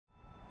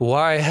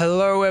Why,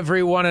 hello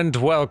everyone and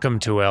welcome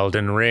to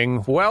Elden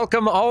Ring.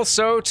 Welcome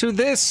also to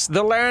this,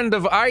 the land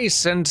of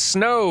ice and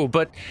snow,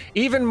 but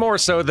even more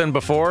so than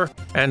before,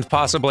 and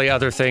possibly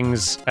other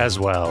things as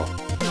well.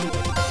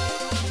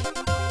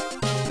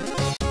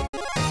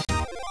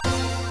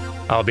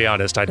 I'll be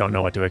honest, I don't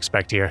know what to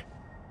expect here.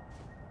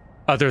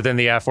 Other than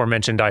the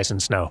aforementioned ice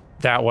and snow.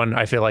 That one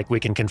I feel like we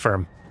can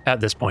confirm at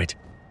this point.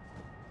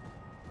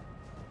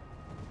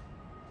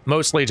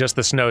 Mostly just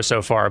the snow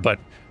so far, but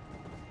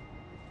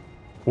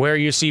where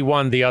you see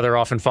one, the other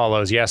often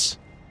follows, yes?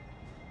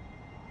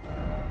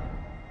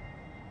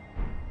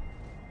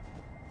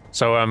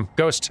 So,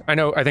 Ghost,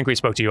 I think we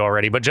spoke to you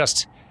already, but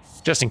just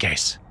in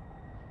case.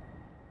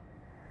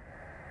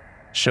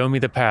 Show me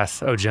the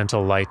path, O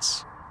gentle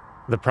lights.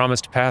 The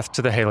promised path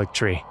to the Halic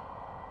tree.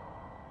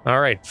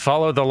 Alright,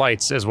 follow the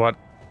lights is what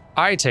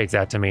I take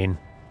that to mean.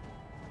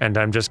 And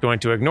I'm just going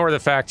to ignore the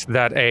fact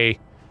that a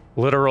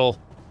literal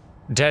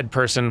dead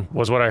person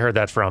was what I heard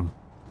that from.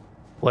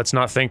 Let's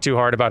not think too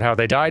hard about how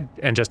they died,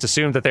 and just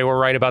assume that they were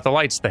right about the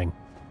lights thing.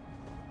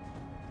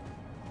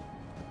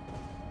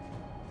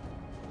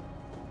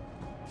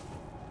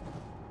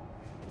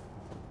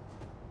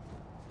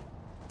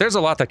 There's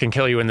a lot that can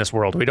kill you in this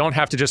world. We don't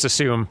have to just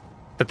assume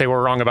that they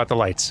were wrong about the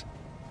lights.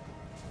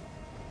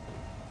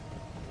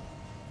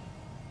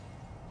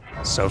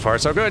 So far,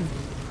 so good.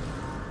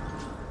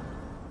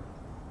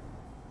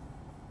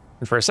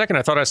 And for a second,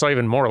 I thought I saw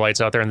even more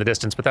lights out there in the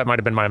distance, but that might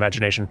have been my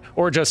imagination.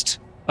 Or just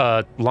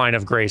a line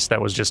of grace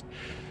that was just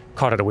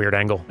caught at a weird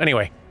angle.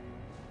 Anyway.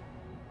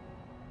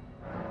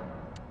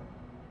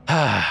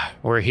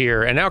 We're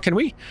here. And now can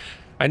we...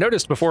 I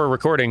noticed before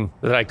recording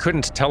that I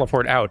couldn't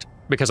teleport out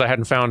because I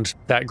hadn't found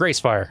that grace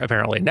fire,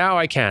 apparently. Now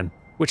I can,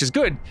 which is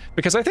good,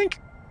 because I think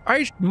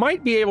I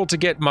might be able to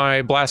get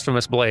my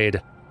blasphemous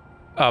blade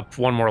up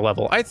one more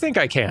level. I think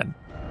I can.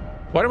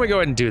 Why don't we go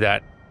ahead and do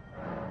that?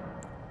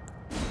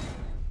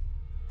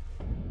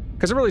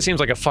 Because it really seems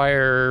like a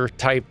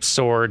fire-type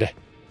sword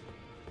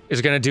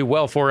is going to do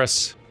well for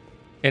us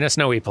in a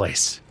snowy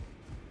place.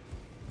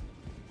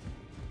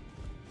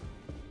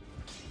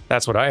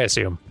 That's what I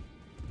assume.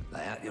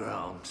 Lay out your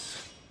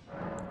arms.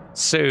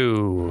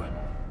 So...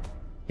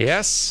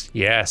 Yes,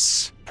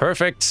 yes.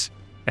 Perfect.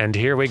 And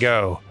here we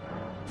go.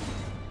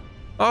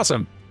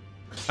 Awesome.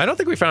 I don't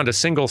think we found a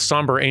single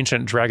somber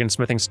ancient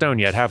dragon-smithing stone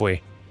yet, have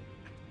we?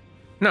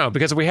 No,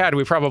 because if we had,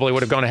 we probably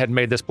would have gone ahead and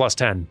made this plus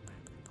 10.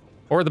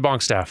 Or the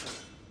bonk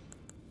staff.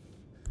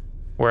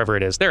 Wherever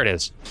it is. There it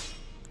is.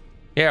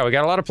 Yeah, we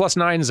got a lot of plus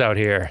 9s out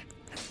here.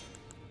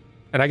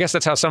 And I guess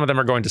that's how some of them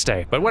are going to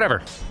stay. But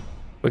whatever.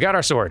 We got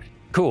our sword.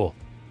 Cool.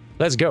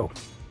 Let's go.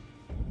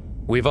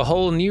 We've a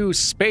whole new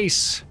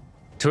space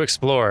to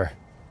explore.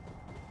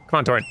 Come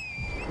on, Torrent.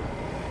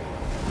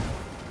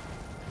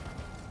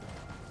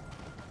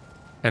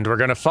 And we're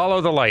gonna follow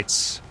the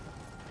lights.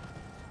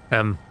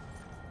 So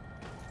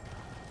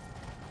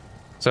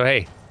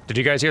hey, did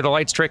you guys hear the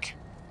lights trick?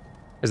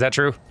 Is that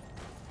true?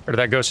 Or did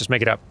that ghost just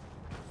make it up?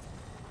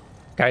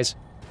 Guys?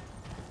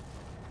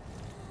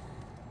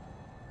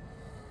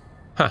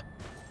 Huh.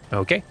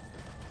 Okay.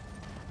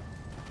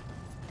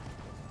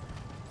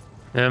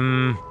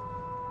 Uh-oh.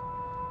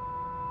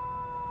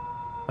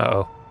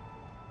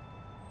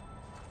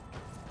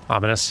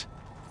 Ominous.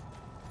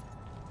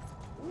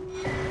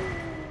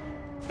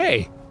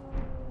 Hey!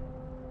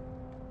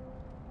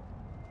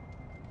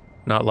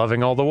 Not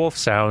loving all the wolf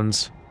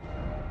sounds.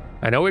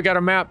 I know we got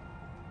a map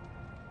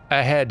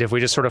ahead if we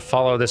just sort of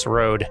follow this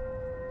road.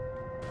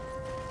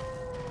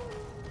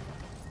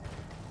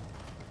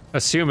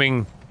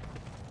 Assuming...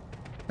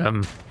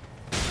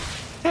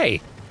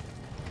 Hey!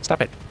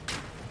 Stop it.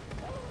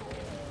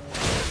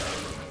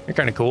 You're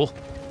kinda cool.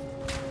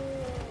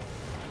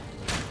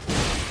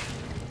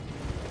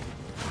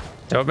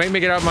 Don't make me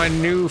get out my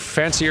new,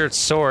 fancier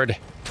sword.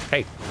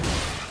 Hey.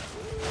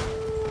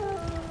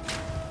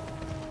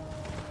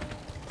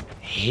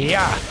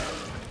 Yeah!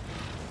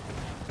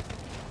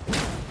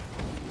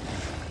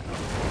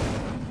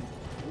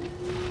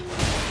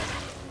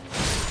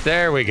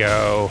 There we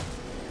go.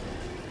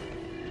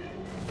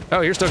 Oh,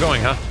 you're still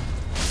going, huh?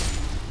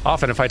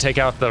 Often if I take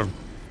out the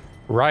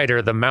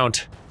rider, the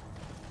mount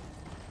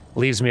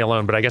leaves me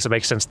alone, but I guess it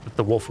makes sense that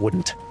the wolf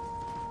wouldn't.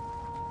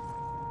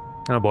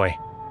 Oh boy.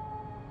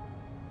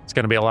 It's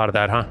gonna be a lot of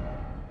that, huh?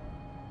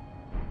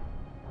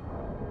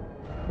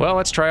 Well,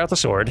 let's try out the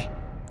sword.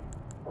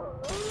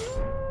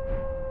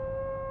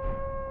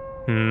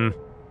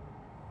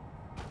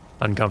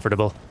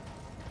 Uncomfortable.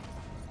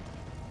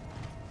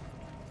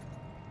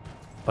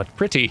 But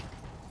pretty.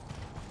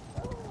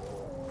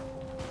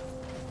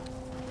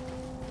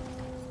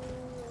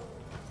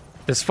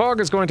 This fog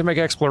is going to make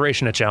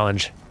exploration a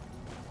challenge.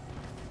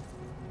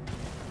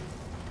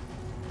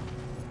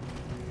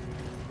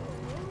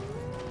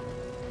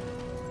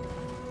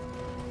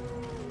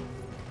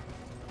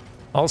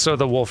 Also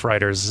the wolf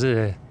riders.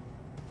 I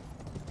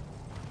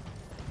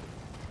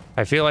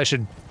feel I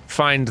should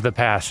find the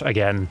path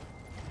again.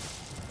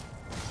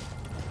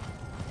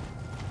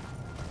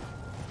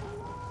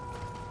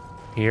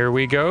 Here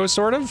we go,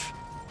 sort of?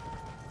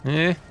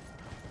 Eh.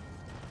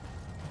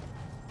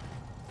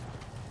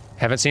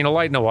 Haven't seen a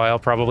light in a while,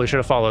 probably should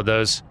have followed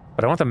those.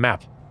 But I want the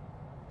map.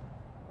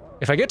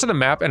 If I get to the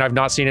map and I've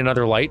not seen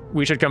another light,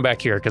 we should come back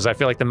here, because I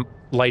feel like the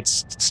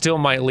lights still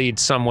might lead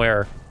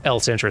somewhere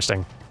else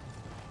interesting.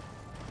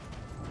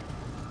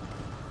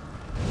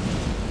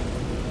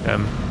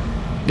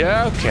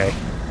 Yeah, okay.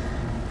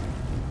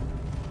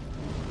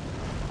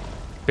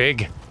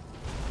 Big.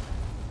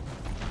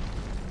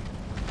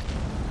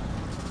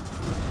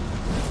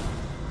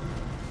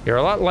 You're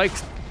a lot like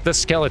the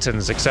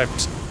skeletons,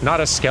 except not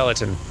a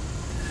skeleton.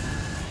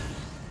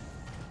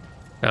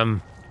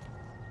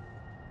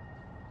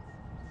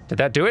 Did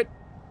that do it?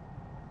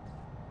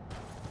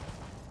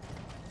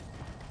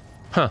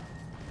 Huh.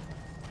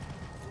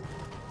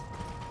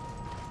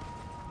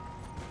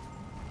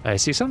 I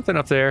see something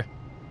up there.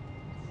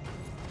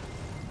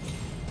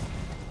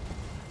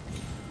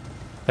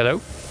 Hello?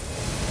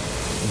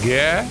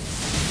 Yeah?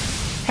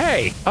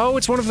 Hey! Oh,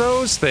 it's one of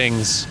those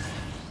things.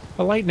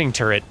 A lightning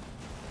turret.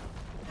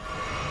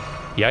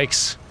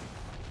 Yikes.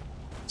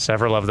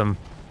 Several of them.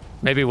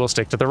 Maybe we'll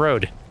stick to the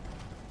road.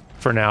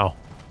 For now.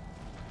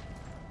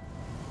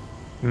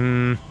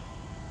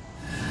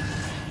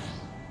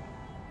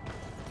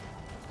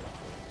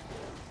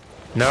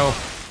 No.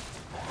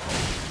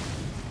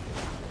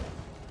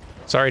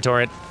 Sorry,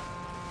 Torrent.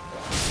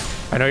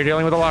 I know you're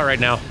dealing with a lot right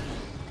now.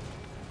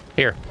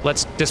 Here,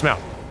 let's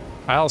dismount.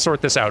 I'll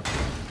sort this out.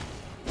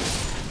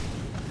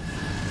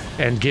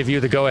 And give you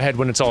the go-ahead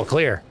when it's all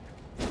clear.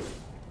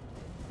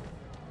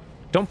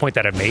 Don't point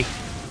that at me.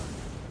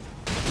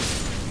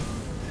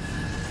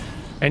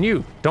 And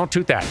you, don't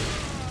toot that.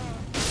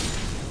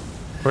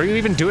 What are you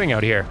even doing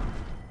out here?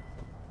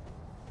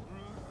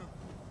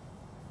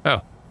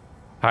 Oh.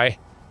 Hi.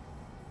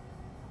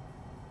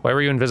 Why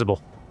were you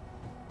invisible?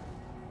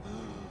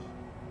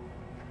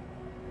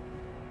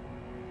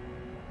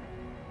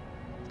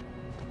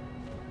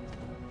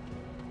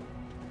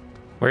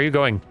 Where are you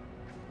going?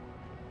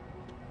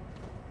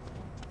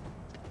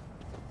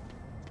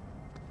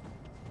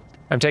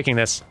 I'm taking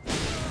this.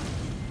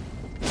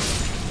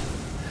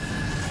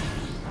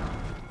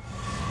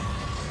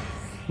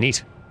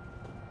 Neat.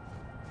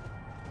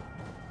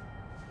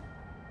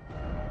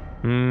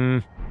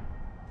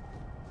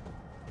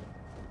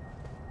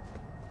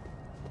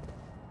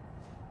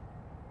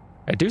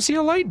 I do see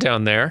a light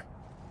down there.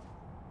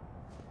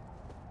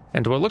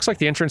 And what looks like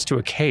the entrance to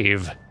a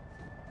cave.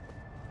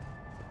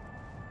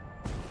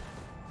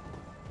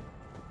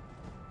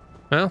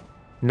 Well,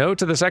 no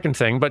to the second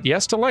thing, but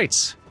yes to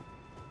lights.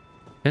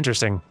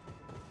 Interesting.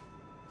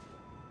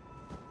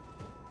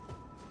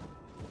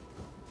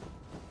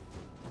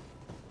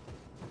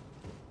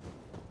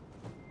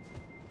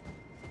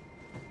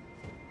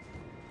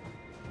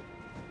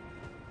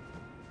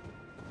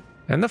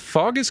 And the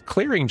fog is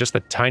clearing just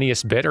the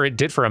tiniest bit, or it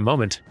did for a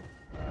moment.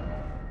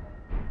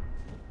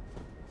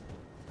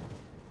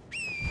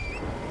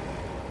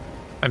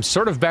 I'm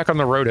sort of back on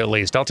the road at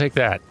least, I'll take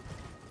that.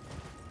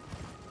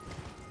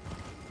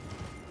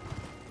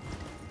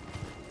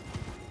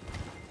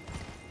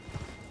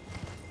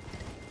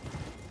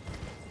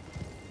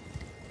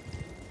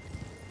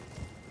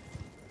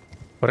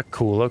 What a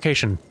cool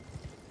location.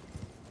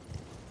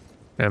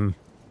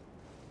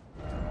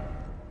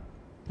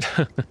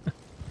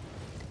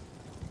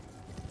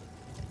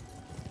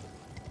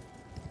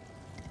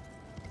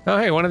 Oh,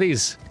 hey, one of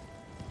these.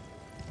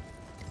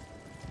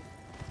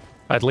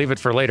 I'd leave it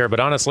for later, but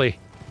honestly,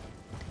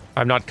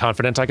 I'm not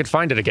confident I could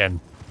find it again.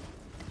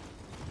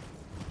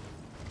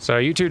 So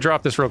you two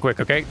drop this real quick,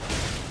 okay?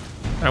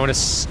 I want to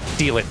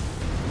steal it.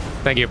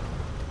 Thank you.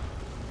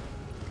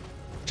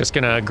 Just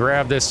gonna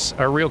grab this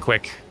real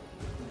quick.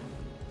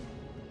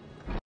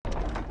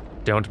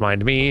 Don't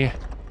mind me.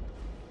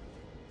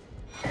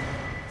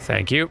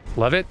 Thank you.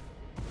 Love it.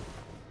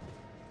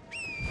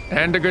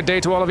 And a good day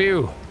to all of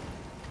you.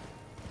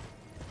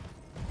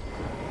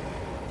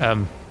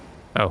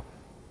 Oh,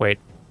 wait.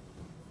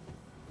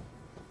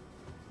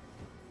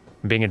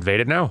 I'm being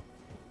invaded now?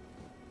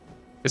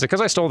 Is it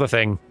because I stole the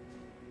thing?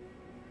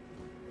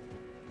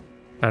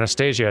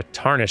 Anastasia,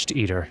 Tarnished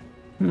Eater.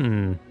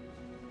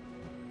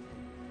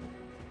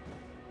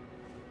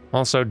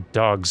 Also,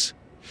 dogs.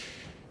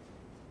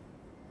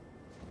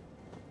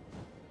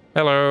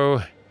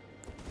 Hello.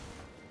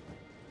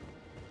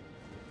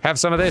 Have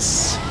some of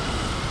this.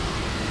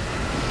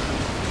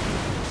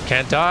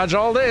 Can't dodge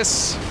all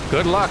this.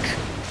 Good luck.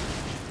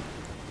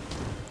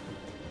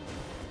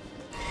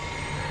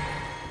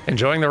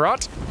 Enjoying the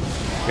rot?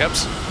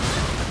 Yeps.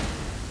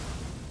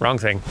 Wrong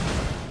thing.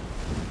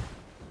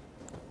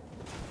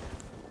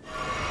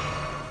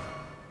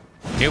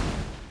 Nope.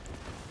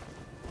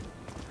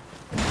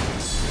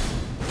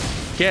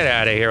 Get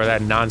out of here with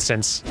that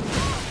nonsense.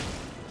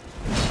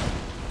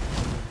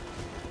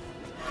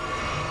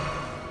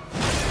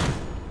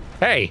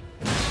 Hey!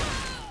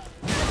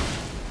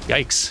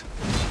 Yikes.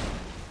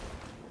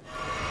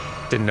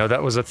 Didn't know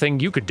that was a thing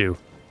you could do.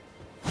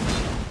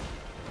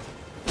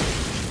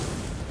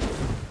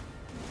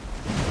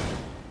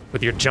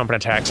 With your jumping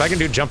attacks. I can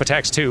do jump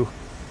attacks too.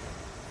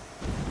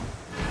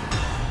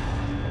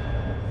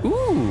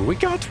 Ooh, we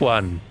got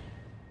one.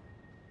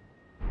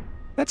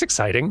 That's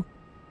exciting.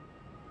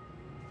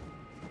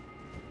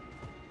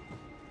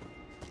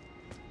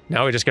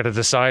 Now we just got to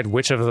decide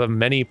which of the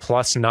many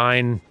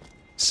 +9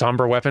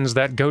 somber weapons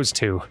that goes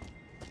to.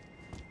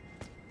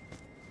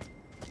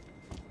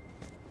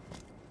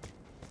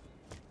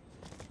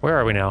 Where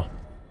are we now?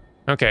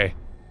 Okay,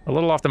 a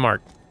little off the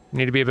mark.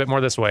 Need to be a bit more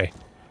this way.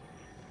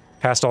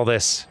 Past all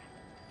this.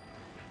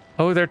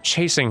 Oh, they're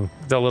chasing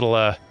the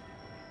little,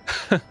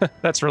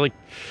 That's really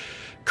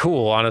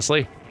cool,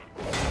 honestly.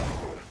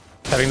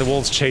 Having the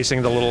wolves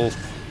chasing the little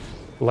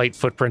light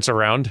footprints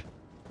around.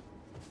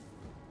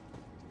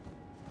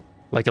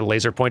 Like a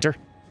laser pointer.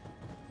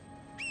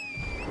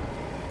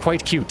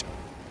 Quite cute.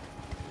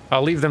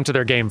 I'll leave them to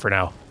their game for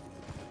now.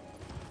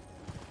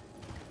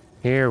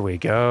 Here we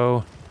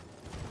go.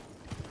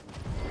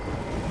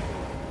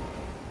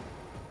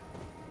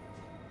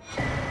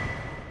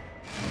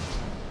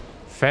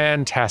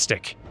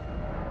 Fantastic.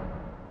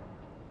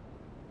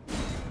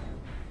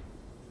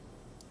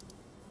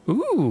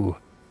 Ooh.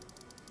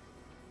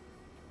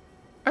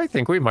 I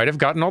think we might have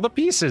gotten all the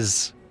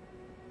pieces.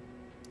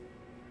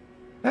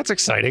 That's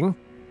exciting.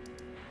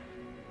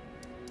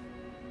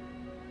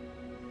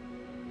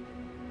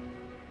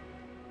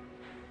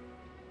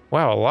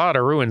 Wow, a lot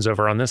of ruins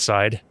over on this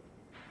side.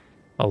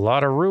 A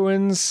lot of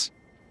ruins.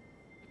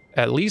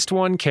 At least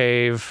one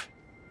cave.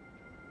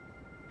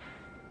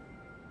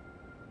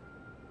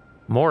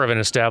 More of an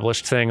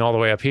established thing all the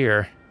way up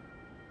here.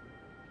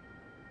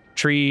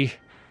 Tree.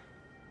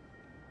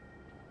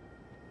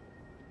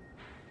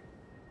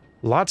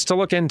 Lots to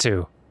look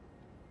into.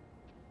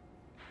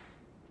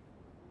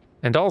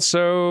 And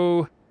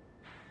also,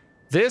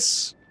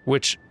 this,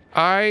 which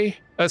I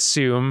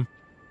assume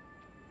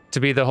to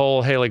be the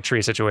whole Halig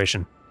tree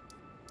situation.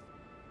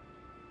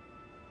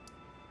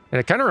 And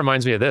it kind of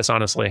reminds me of this,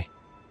 honestly.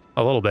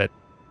 A little bit.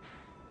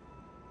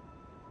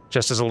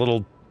 Just as a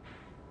little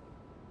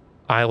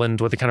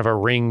island with a kind of a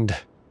ringed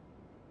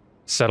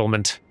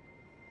settlement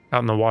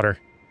out in the water.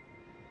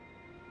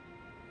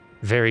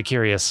 Very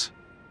curious.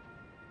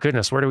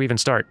 Goodness, where do we even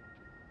start?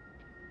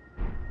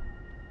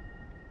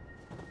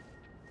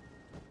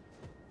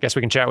 Guess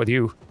we can chat with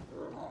you.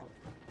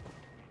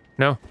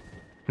 No?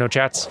 No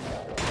chats?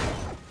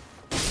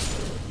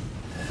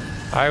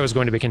 I was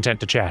going to be content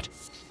to chat.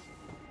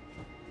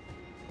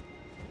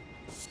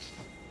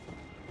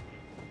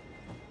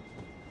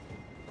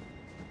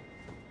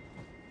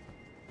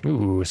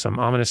 Ooh, some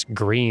ominous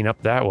green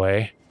up that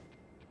way.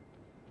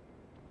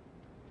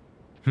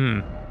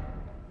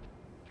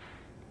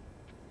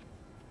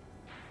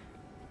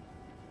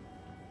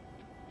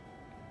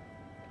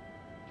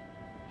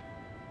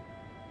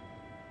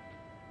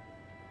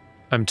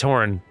 I'm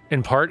torn.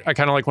 In part, I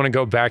kind of like want to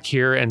go back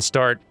here and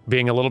start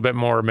being a little bit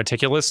more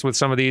meticulous with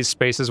some of these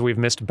spaces we've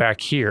missed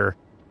back here.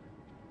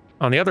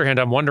 On the other hand,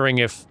 I'm wondering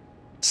if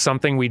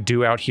something we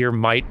do out here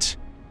might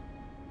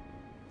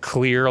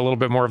clear a little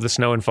bit more of the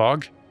snow and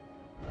fog.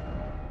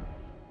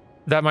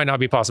 That might not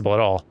be possible at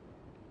all.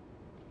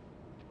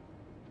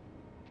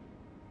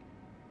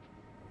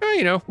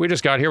 You know, we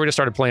just got here, we just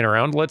started playing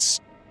around.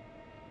 Let's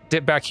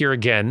dip back here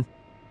again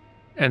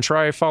and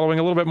try following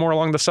a little bit more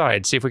along the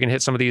side. See if we can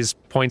hit some of these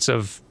points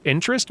of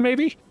interest,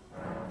 maybe?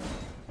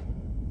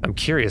 I'm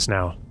curious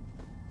now.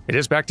 It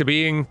is back to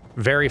being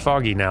very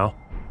foggy now.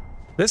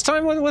 This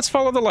time, let's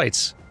follow the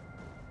lights.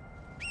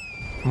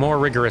 More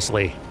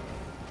rigorously.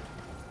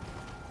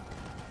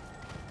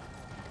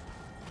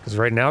 Because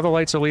right now the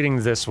lights are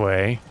leading this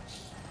way.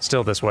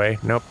 Still this way.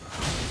 Nope.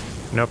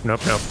 Nope,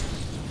 nope, nope.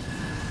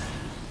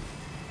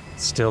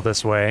 Still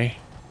this way.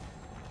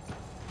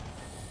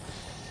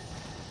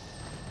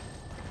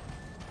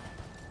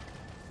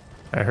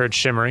 I heard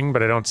shimmering,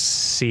 but I don't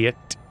see it.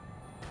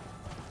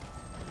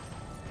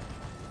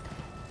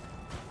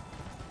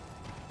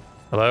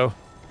 Hello?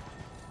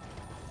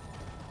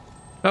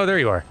 Oh, there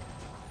you are.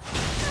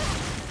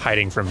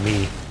 Hiding from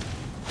me.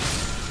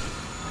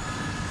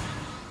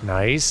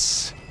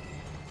 Nice.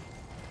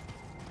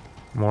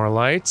 More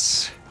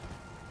lights.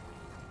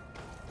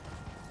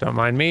 Don't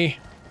mind me.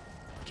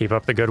 Keep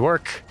up the good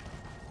work.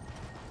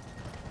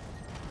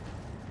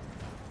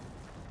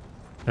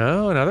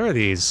 Oh, another of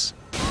these.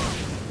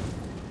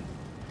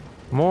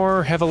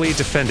 More heavily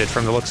defended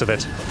from the looks of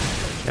it.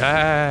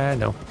 Ah,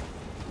 no.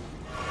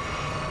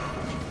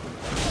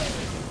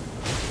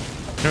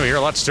 No, you're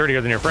a lot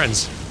sturdier than your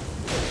friends.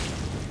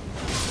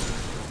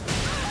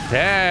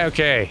 Yeah,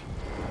 okay.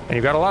 And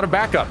you've got a lot of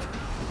backup.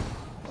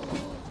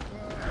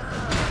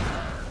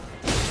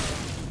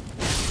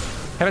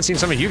 Haven't seen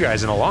some of you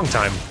guys in a long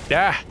time.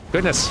 Ah,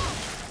 goodness.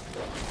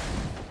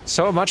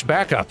 So much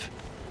backup.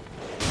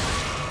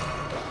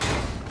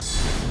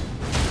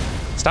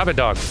 Stop it,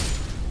 dog.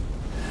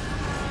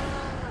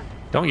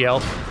 Don't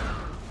yell.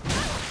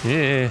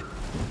 Yeah.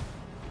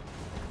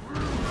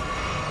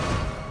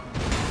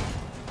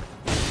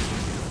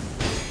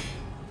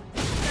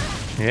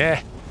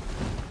 Yeah.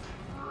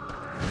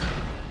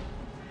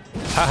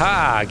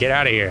 Haha, get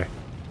out of here.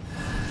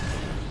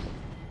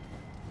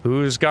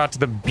 Who's got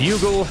the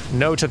bugle?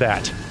 No to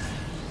that.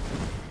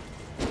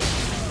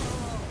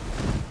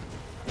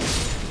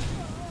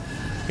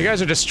 You guys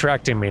are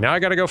distracting me. Now I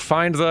gotta go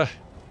find the...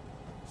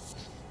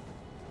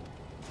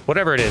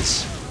 whatever it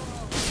is.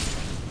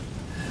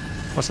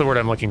 What's the word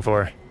I'm looking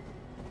for?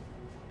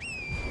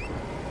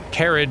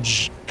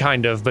 Carriage,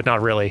 kind of, but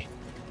not really.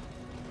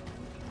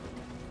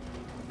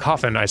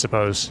 Coffin, I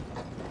suppose.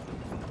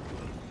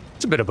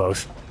 It's a bit of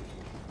both.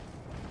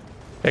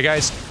 Hey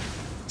guys,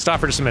 stop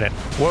for just a minute.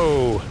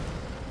 Whoa.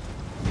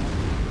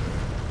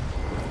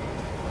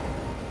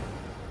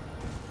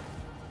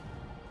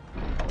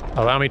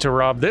 Allow me to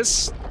rob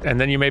this,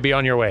 and then you may be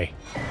on your way.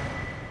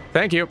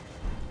 Thank you.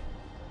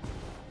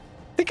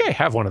 I think I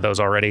have one of those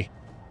already.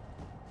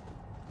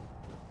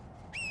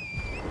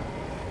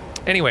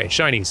 Anyway,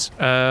 shinies.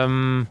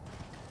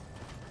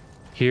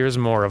 Here's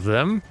more of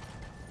them.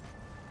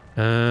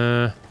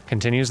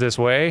 Continues this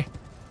way.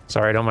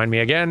 Sorry, don't mind me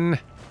again.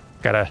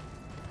 Gotta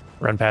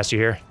run past you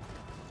here.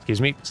 Excuse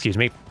me, excuse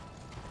me.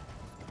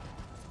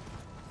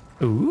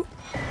 Ooh.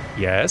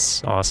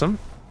 Yes, awesome.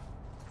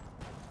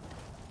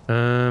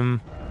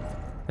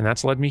 And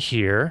that's led me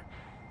here.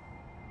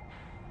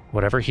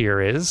 Whatever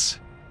here is.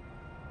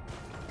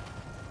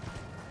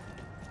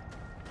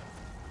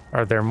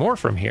 Are there more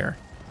from here?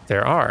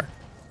 There are.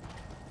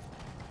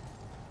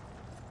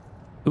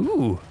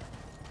 Ooh.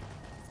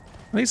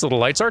 These little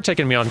lights are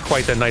taking me on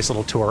quite a nice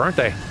little tour, aren't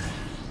they?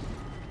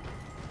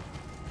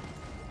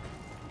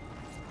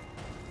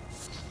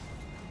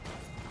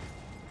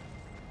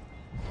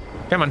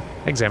 Come on,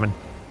 examine.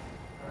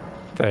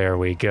 There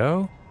we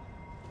go.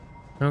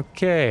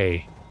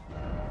 Okay.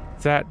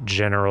 That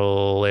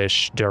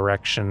general-ish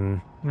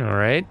direction. All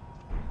right.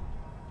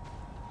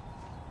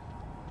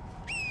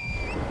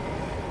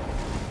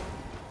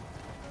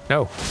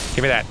 No,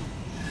 give me that.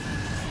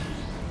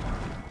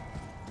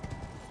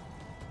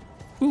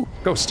 Ooh,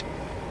 ghost.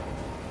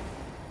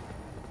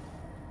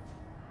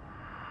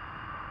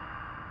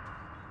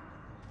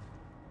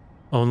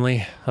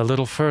 Only a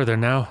little further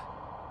now.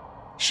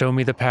 Show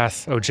me the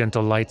path, O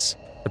gentle lights,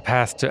 the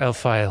path to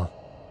Elfile.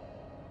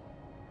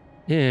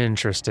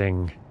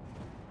 Interesting.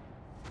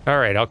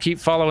 Alright, I'll keep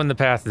following the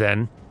path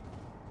then.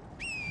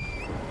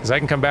 Because I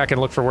can come back and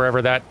look for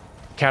wherever that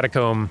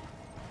catacomb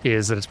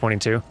is that it's pointing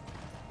to.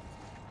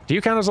 Do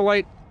you count as a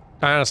light?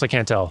 I honestly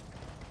can't tell.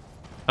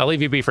 I'll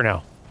leave you be for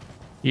now.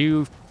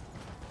 You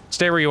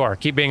stay where you are.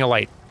 Keep being a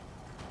light.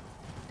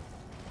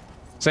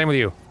 Same with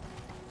you.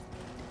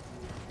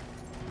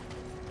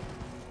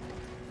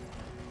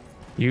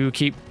 You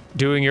keep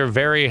doing your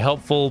very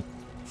helpful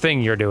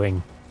thing you're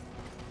doing.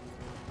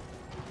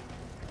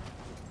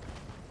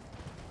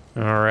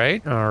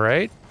 Alright,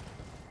 alright.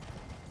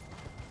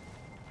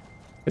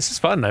 This is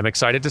fun. I'm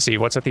excited to see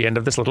what's at the end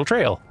of this little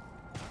trail.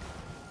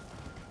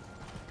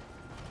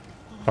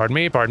 Pardon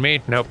me, pardon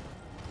me. Nope.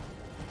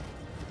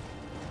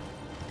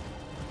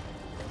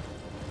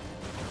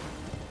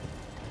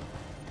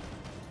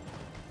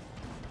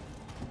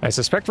 I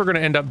suspect we're going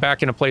to end up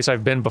back in a place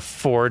I've been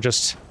before,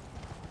 just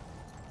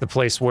the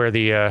place where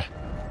the,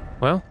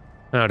 well,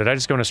 no, did I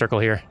just go in a circle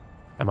here?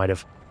 I might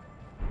have.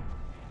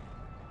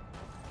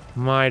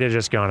 Might have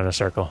just gone in a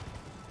circle.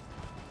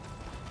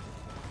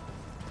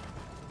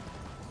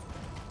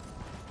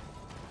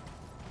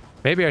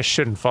 Maybe I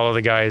shouldn't follow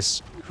the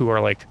guys who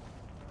are, like,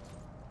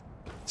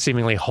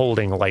 seemingly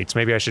holding lights.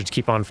 Maybe I should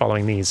keep on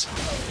following these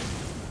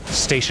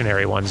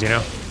stationary ones, you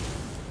know?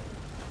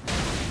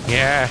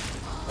 Yeah.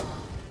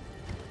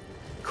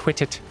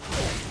 Quit it.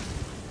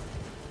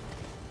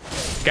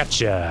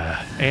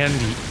 Gotcha. And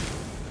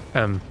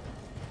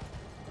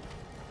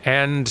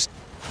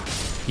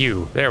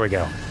you. There we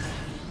go.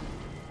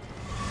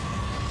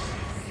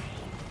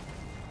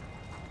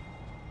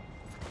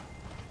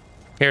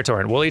 Here,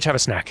 Torrent, we'll each have a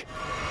snack.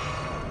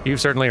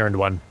 You've certainly earned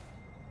one.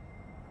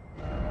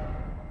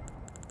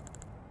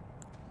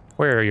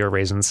 Where are your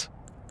raisins?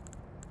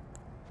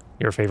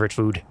 Your favorite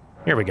food?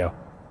 Here we go.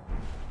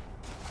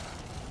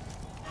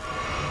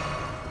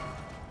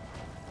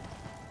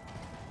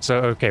 So,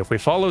 okay, if we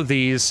follow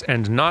these,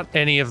 and not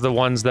any of the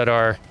ones that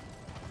are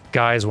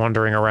guys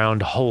wandering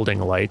around holding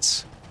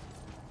lights,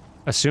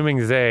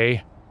 assuming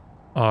they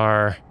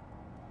are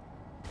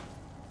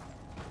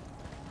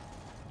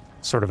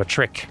sort of a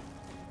trick.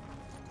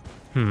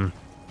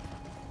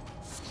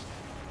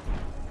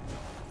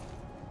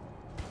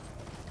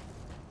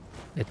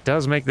 It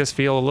does make this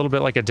feel a little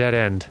bit like a dead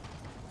end.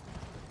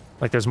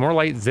 Like there's more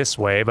light this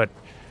way, but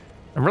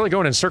I'm really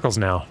going in circles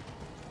now.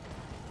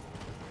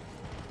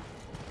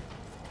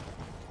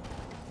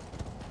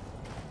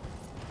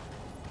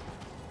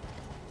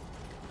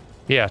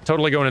 Yeah,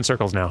 totally going in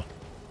circles now.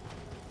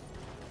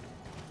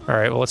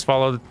 Alright, well let's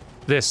follow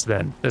this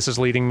then. This is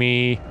leading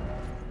me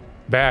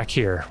back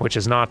here, which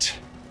is not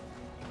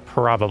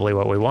probably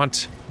what we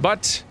want,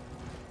 but...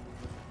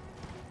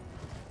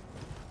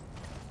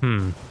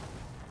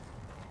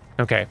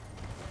 Okay.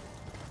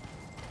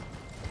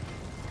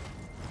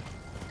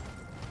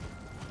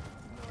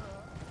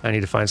 I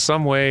need to find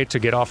some way to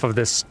get off of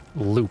this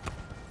loop.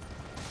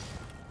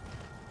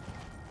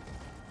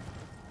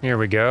 Here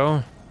we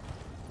go.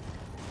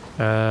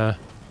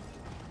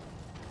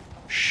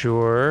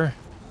 Sure.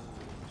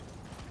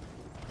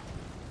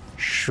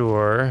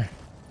 Sure.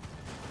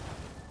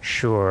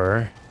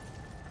 Sure.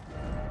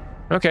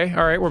 Okay,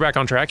 alright, we're back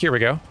on track. Here we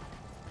go.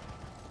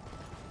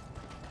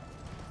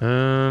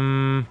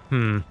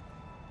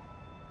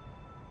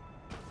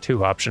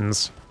 Two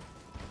options.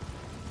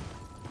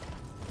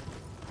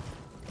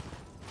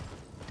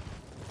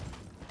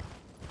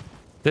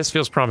 This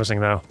feels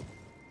promising, though.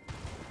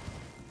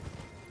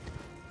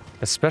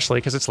 Especially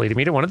because it's leading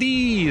me to one of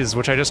these,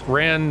 which I just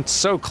ran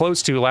so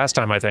close to last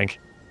time, I think.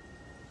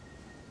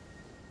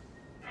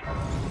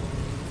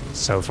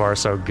 So far,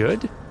 so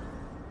good.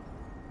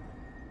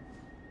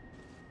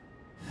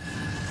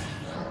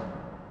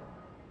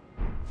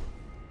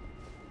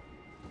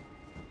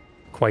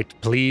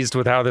 Quite pleased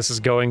with how this is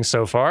going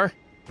so far.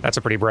 That's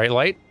a pretty bright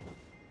light.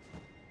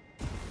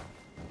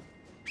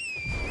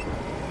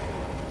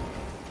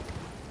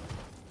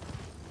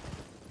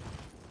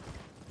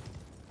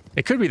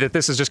 It could be that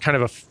this is just kind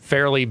of a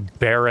fairly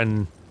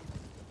barren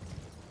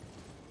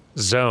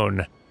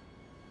zone.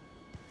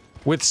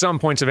 With some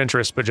points of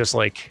interest, but just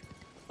like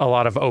a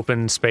lot of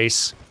open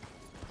space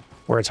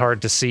where it's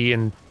hard to see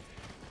and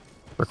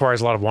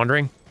requires a lot of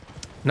wandering.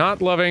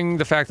 Not loving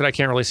the fact that I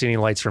can't really see any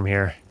lights from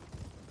here.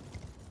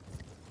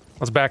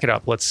 Let's back it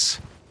up.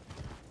 Let's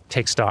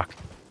take stock.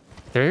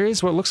 There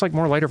is what looks like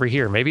more light over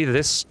here. Maybe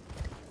this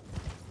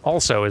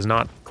also is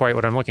not quite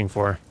what I'm looking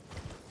for.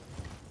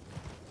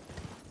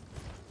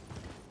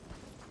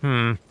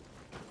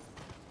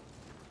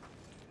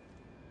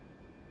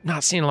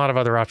 Not seeing a lot of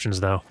other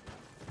options, though.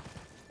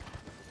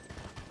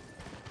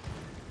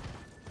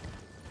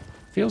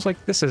 Feels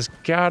like this has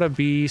gotta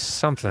be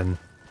something.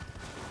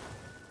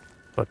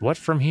 But what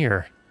from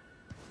here?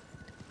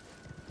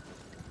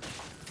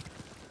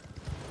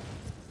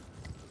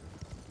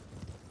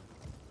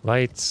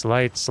 Lights,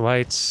 lights,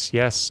 lights.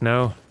 Yes,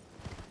 no.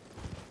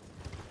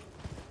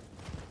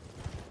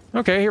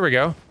 Okay, here we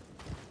go.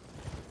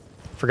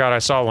 Forgot I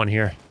saw one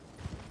here.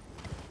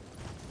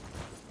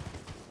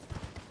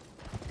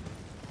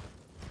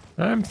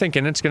 I'm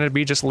thinking it's gonna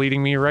be just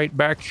leading me right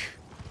back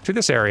to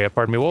this area,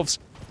 pardon me, wolves.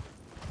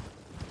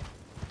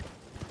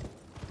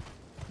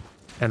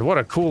 And what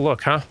a cool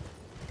look, huh?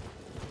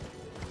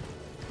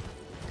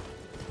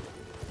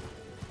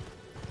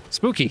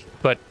 Spooky,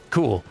 but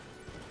cool.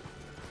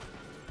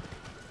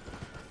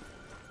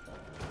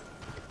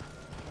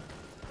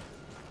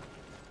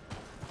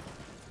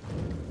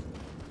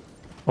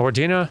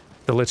 Ordina,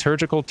 the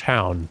liturgical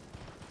town.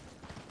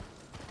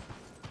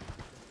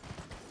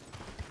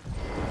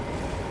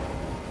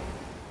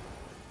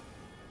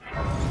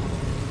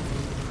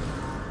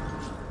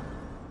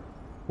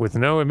 With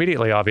no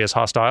immediately obvious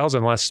hostiles,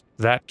 unless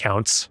that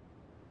counts.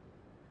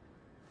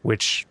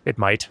 Which it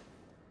might.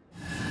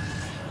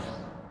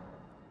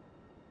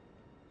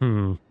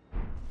 I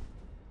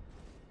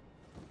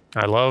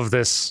love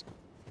this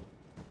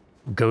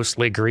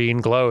ghostly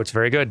green glow. It's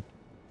very good.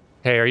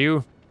 Hey, are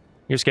you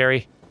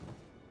scary?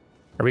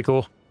 Are we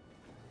cool?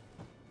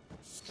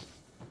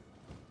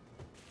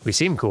 We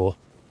seem cool.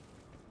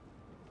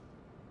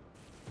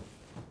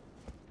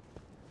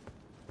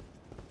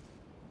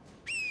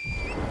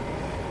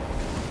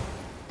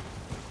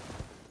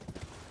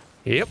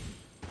 Yep.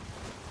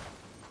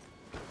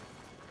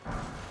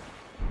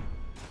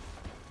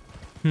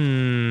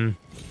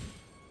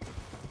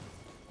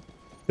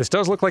 This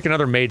does look like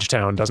another mage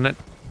town, doesn't it?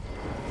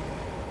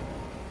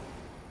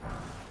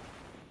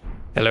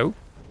 Hello?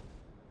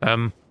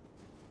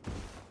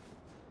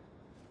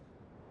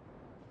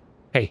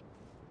 Hey.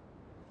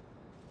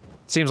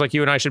 Seems like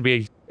you and I should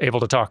be able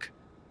to talk.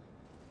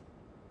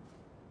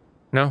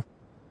 No?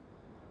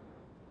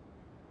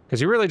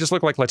 Because you really just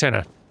look like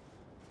Latenna.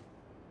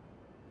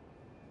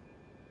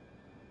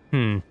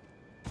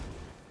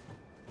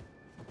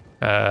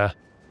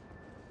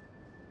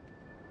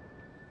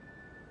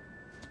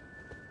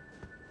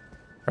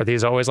 Are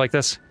these always like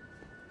this?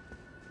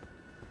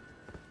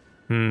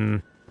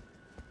 Hey,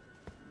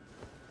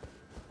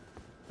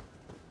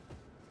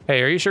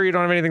 are you sure you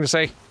don't have anything to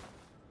say?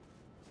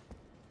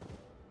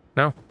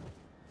 No?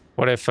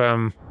 What if,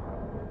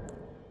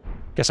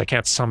 guess I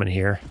can't summon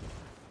here.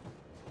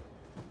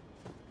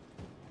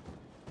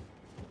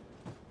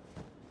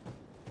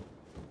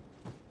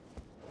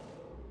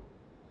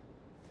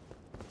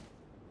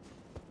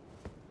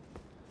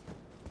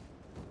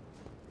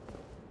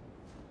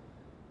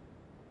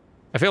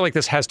 I feel like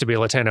this has to be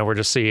Latenna we're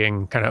just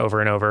seeing kind of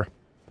over and over.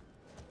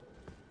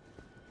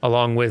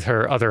 Along with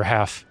her other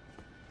half.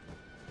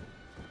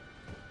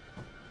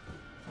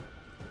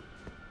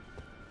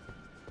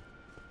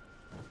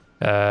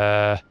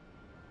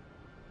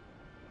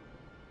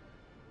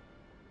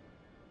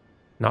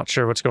 Not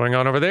sure what's going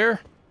on over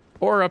there.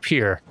 Or up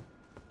here.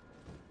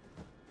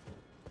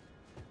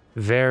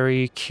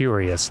 Very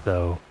curious,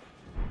 though.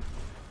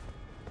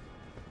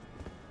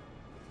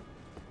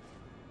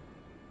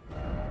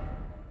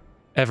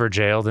 Ever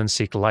jailed and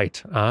seek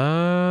light.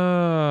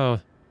 Oh.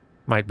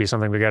 Might be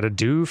something we gotta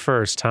do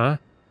first, huh?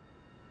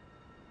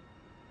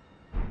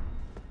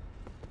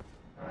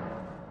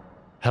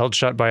 Held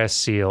shut by a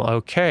seal.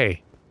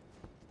 Okay.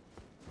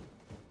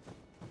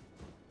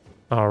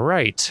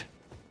 Alright.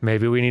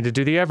 Maybe we need to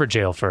do the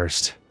Everjail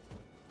first.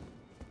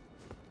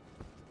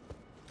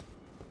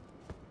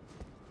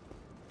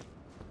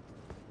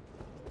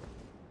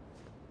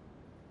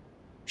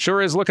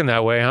 Sure is looking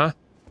that way, huh?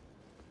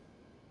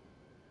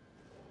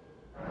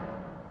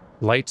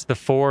 Light the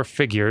 4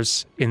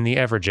 figures in the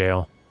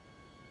Everjail.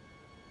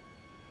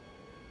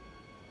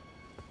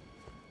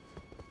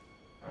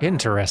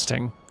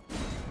 Interesting.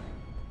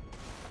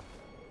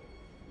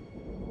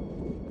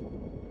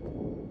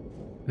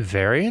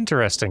 Very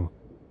interesting.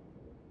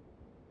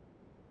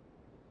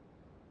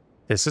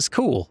 This is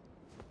cool.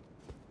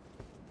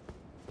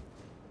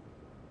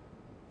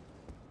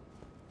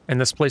 And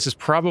this place is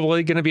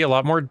probably going to be a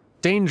lot more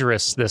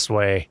dangerous this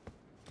way.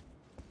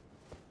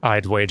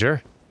 I'd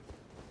wager.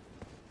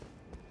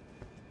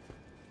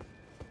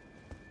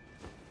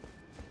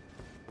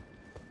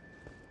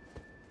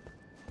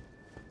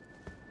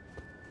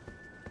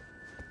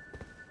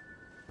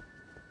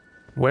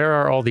 Where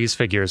are all these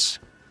figures?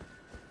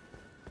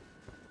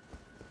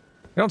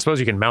 I don't suppose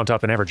you can mount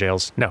up in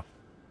Everjails. No.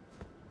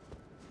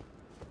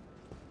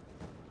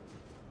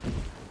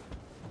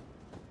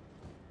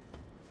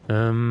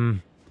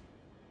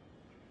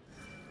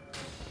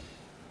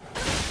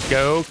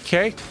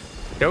 Okay.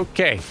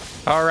 Okay.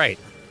 All right.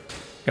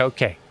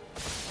 Okay.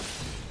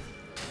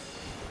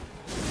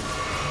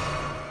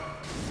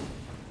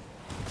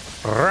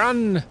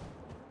 Run!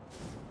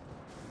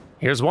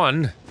 Here's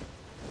one.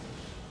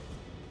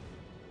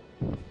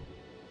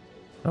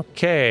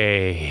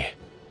 Okay.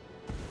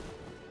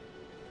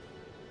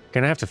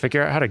 Gonna have to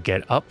figure out how to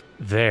get up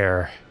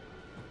there.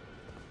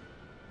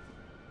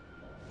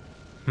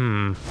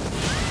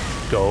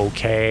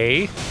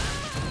 Okay.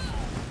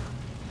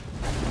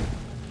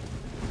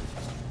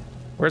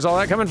 Where's all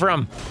that coming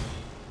from?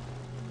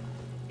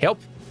 Help.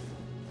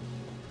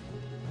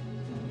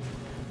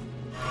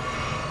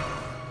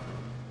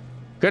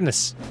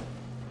 Goodness.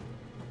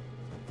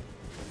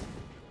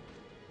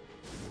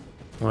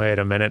 Wait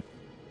a minute.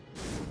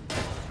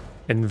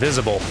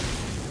 Invisible.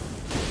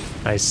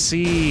 I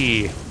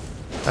see.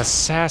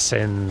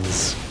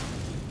 Assassins.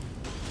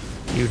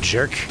 You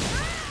jerk.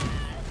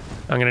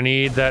 I'm gonna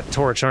need that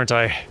torch, aren't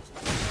I?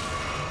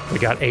 We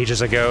got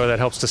ages ago that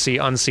helps to see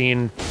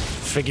unseen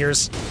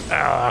figures.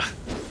 Ah.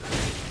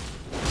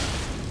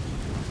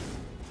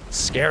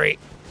 Scary.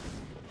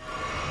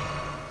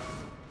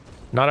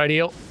 Not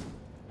ideal.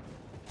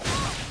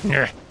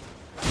 You're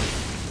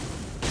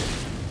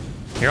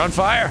on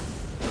fire.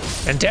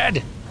 And dead.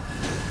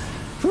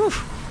 Whew.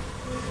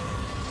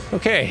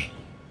 Okay.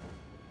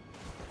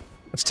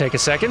 Let's take a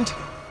second.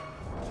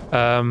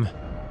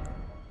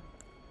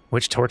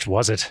 Which torch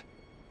was it?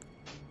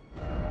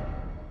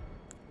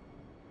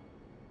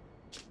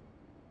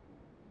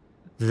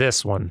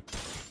 This one.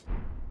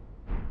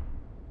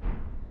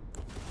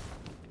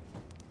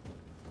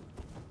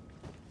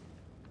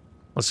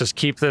 Let's just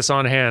keep this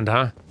on hand,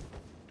 huh?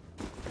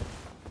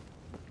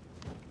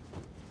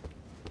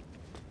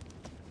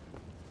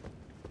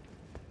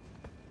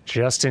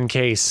 Just in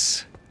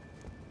case.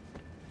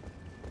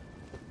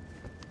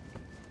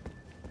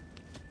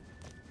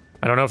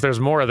 I don't know if there's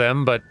more of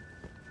them, but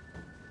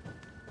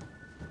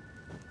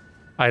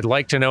I'd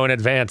like to know in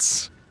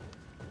advance.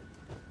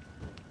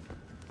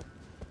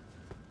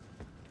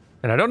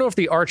 And I don't know if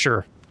the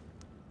archer...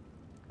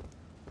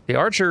 The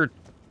archer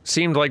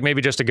seemed like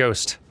maybe just a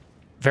ghost.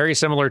 Very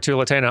similar to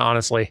Latena,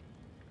 honestly.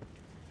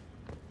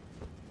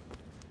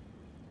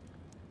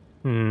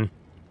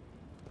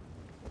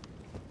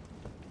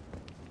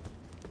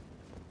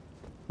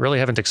 Really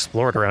haven't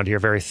explored around here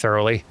very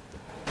thoroughly.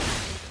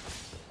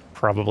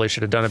 Probably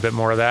should have done a bit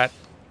more of that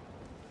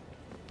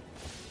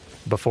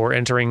before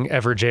entering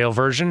Everjail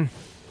version.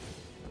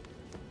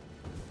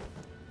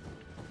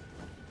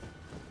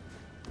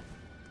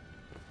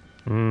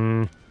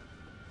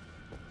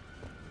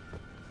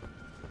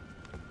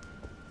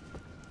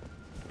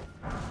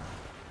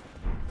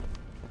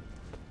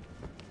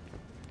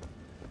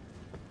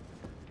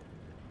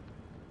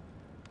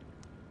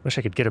 Wish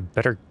I could get a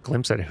better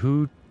glimpse at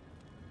who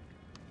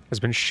has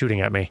been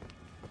shooting at me.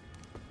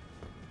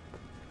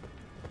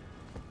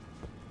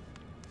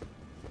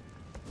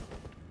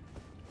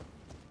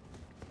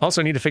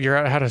 Also need to figure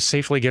out how to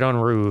safely get on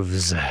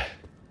roofs.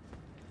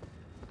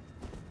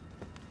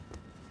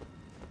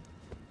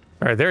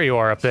 Alright, there you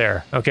are up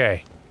there.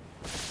 Okay.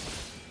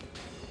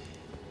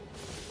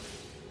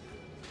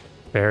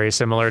 Very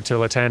similar to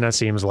Latena,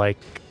 seems like.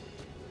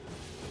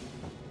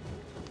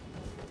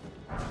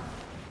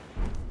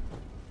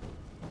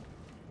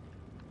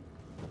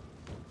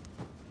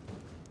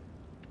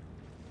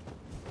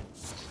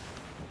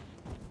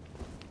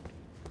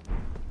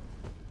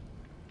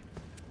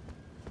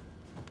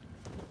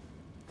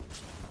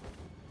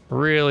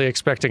 Really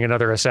expecting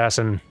another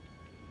assassin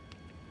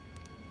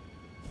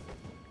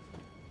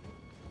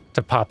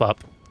to pop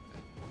up.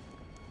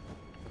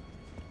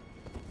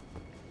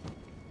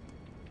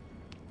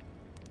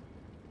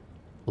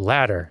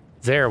 Ladder.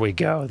 There we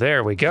go.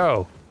 There we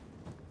go.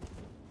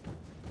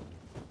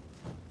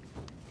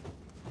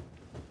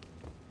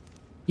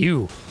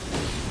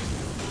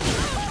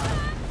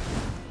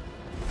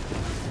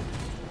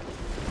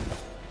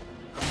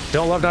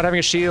 Don't love not having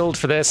a shield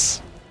for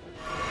this.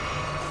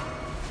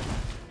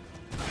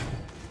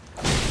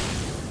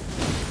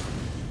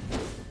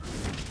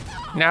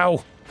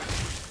 No.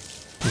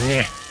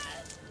 Yeah.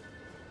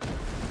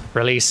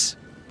 Release.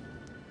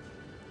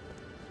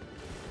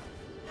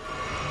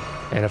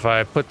 And if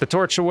I put the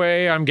torch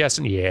away, I'm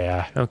guessing...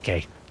 Yeah,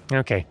 okay.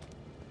 Okay.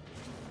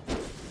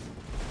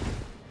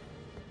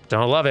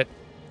 Don't love it.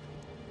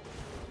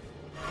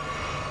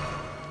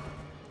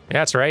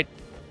 That's right.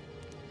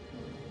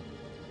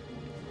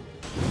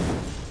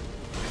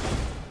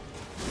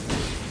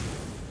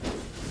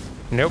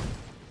 Nope.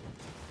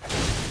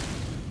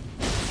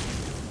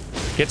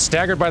 Get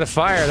staggered by the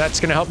fire. That's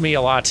gonna help me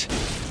a lot.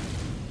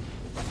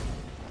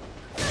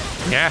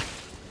 Yeah.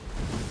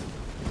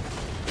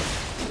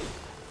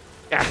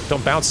 Yeah,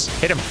 don't bounce.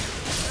 Hit him.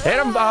 Hit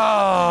him!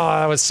 Oh,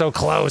 that was so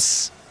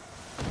close.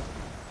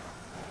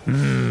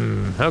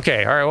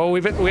 Okay, alright, well, we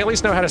at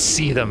least know how to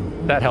see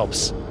them. That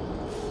helps.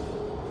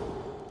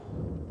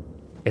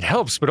 It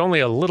helps, but only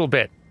a little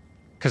bit.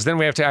 Because then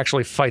we have to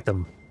actually fight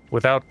them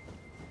without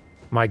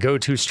my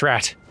go-to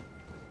strat.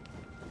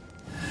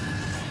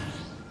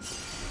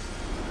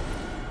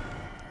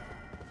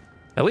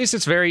 At least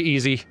it's very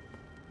easy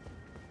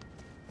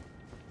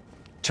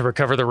to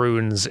recover the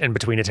runes in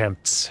between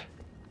attempts.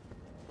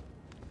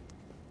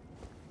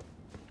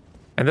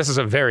 And this is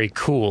a very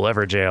cool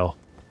Everjail.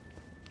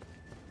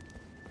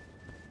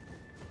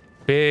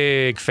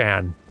 Big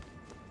fan.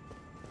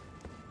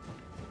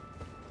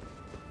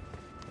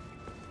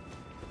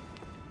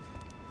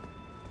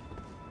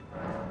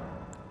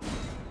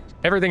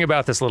 Everything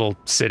about this little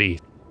city.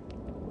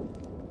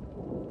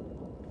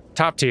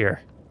 Top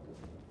tier.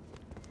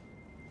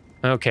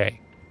 Okay.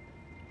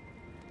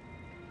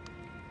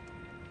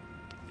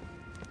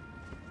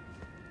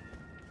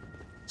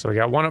 So we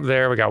got one up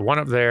there, we got one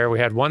up there, we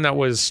had one that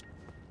was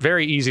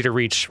very easy to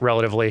reach,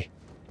 relatively.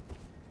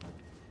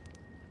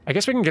 I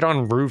guess we can get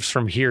on roofs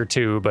from here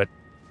too, but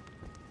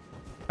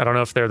I don't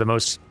know if they're the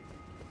most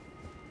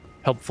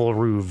helpful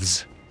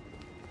roofs.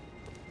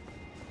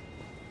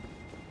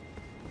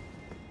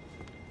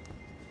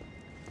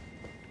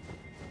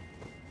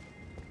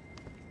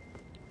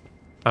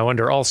 I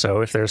wonder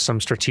also if there's some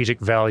strategic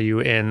value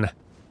in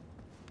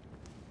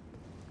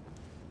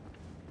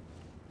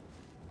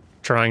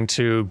trying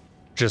to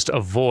just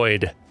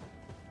avoid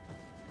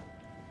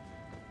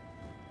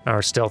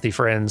our stealthy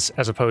friends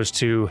as opposed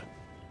to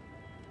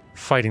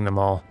fighting them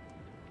all.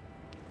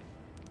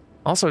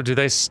 Also, do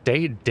they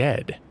stay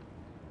dead?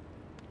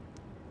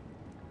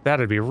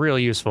 That'd be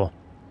really useful.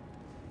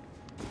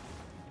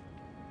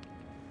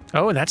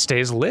 Oh, and that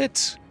stays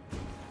lit.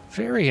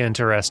 Very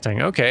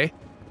interesting. Okay.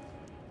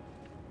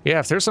 Yeah,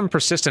 if there's some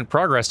persistent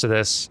progress to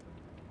this,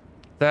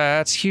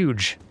 that's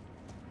huge.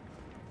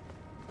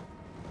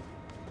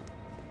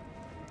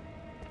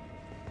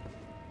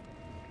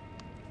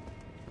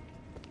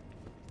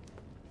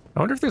 I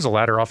wonder if there's a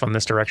ladder off on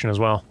this direction as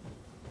well.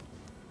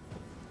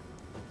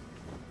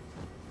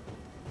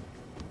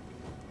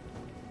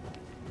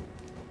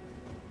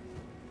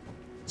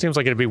 Seems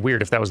like it'd be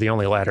weird if that was the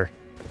only ladder.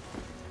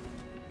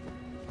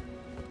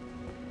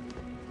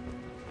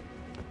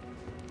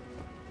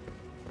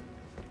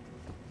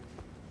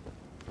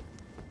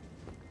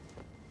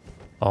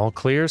 All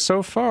clear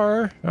so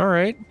far. All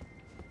right.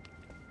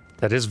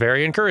 That is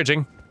very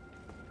encouraging.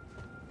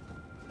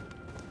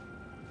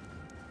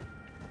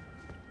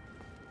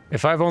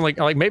 If I've only,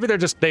 like, maybe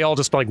they all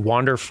just, like,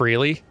 wander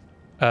freely.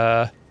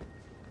 Because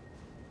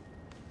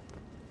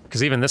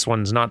even this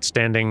one's not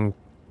standing,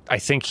 I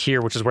think,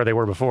 here, which is where they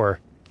were before.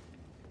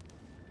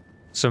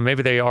 So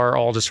maybe they are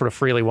all just sort of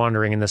freely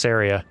wandering in this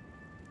area.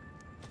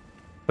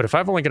 But if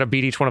I've only got to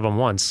beat each one of them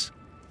once,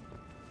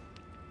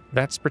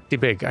 that's pretty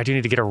big. I do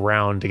need to get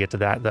around to get to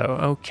that, though.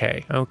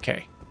 Okay,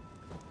 okay.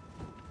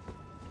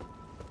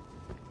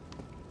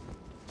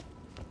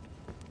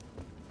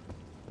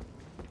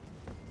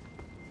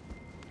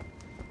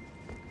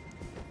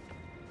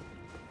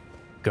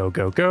 Go,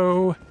 go,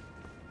 go.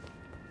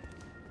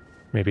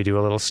 Maybe do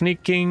a little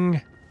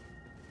sneaking.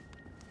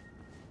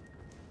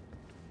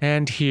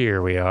 And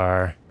here we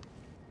are.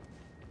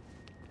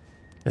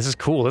 This is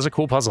cool. This is a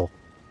cool puzzle.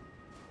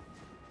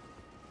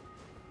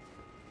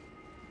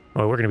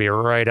 Oh, we're going to be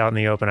right out in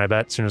the open, I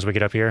bet, as soon as we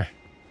get up here.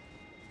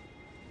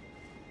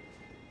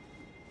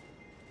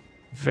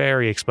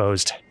 Very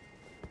exposed.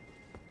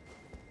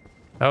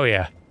 Oh,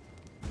 yeah.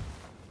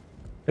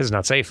 This is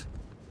not safe.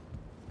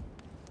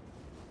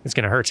 It's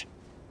going to hurt.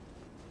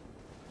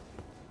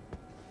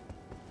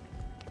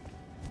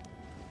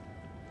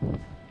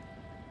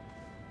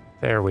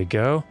 There we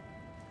go.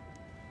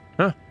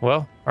 Huh,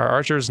 well, our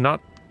archer's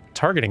not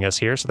targeting us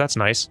here, so that's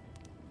nice.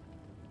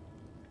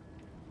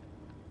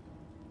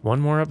 One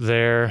more up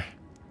there.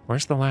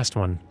 Where's the last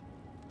one?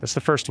 That's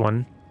the first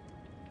one.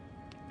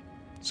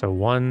 So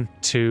 1,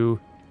 2,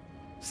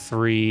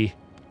 3.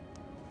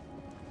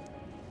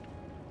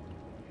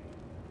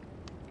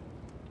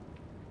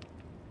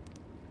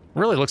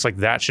 Really looks like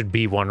that should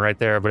be one right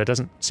there, but it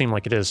doesn't seem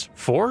like it is.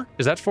 4?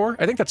 Is that 4?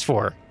 I think that's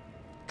 4.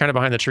 Kind of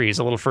behind the trees,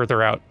 a little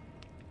further out.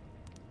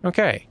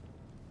 Okay.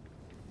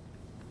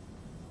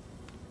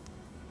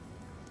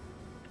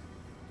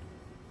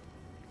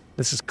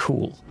 This is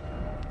cool.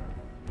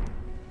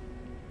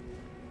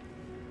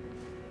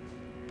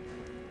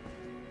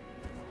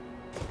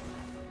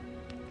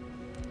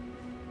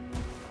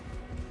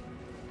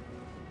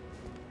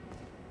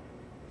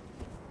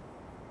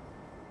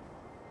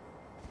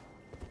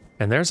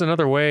 And there's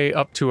another way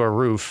up to a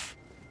roof.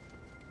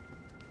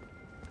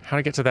 How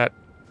to get to that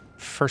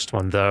first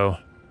one, though?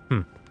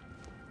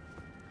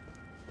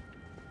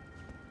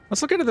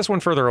 Let's look into this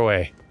one further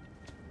away.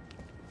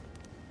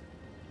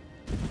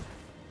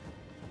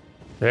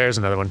 There's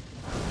another one.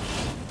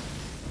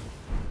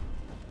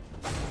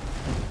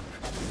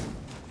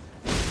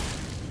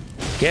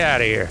 Get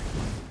out of here.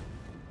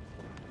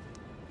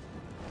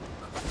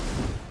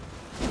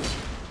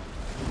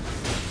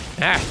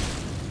 Ah!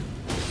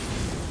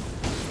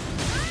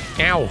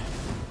 Ow!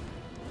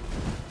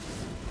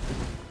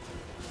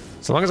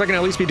 So long as I can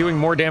at least be doing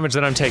more damage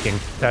than I'm taking,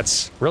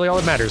 that's really all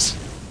that matters.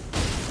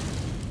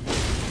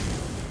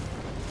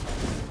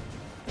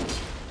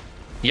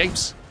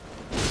 Yipes.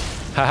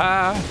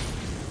 Haha.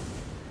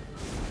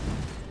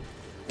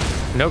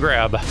 No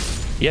grab.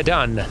 You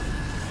done.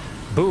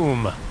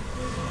 Boom.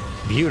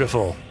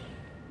 Beautiful.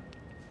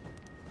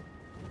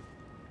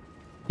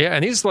 Yeah,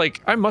 and these,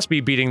 like, I must be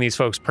beating these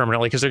folks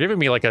permanently because they're giving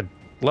me, like, a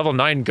level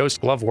 9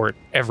 Ghost Glovewort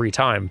every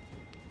time.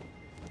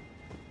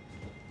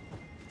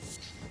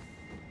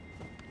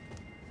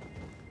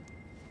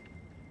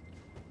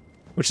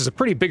 Which is a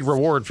pretty big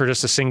reward for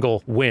just a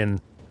single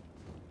win.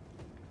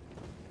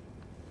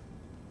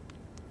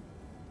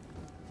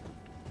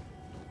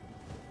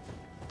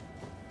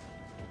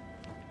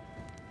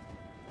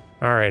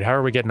 Alright, how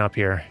are we getting up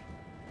here?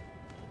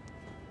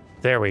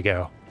 There we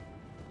go.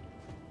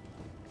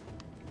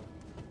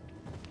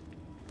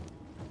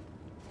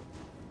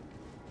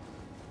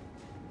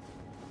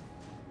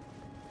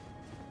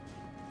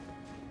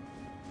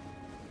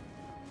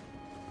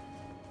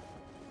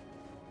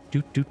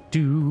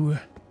 Do.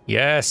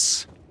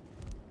 Yes.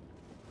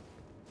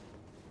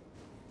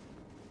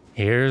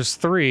 Here's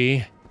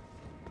 3.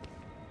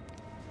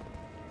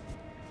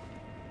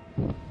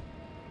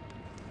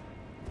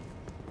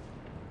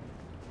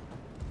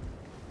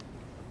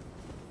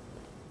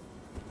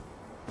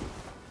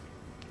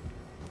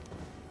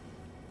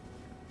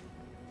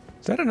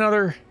 Is that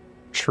another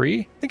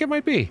tree? I think it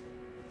might be.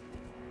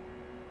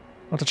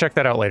 I'll have to check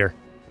that out later.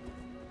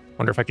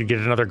 Wonder if I could get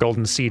another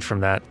golden seed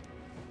from that.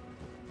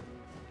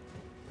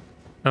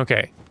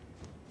 Okay.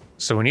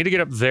 So we need to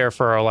get up there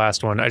for our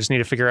last one. I just need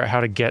to figure out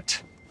how to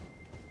get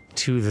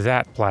to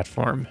that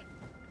platform.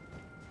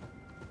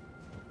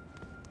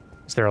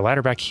 Is there a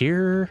ladder back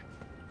here?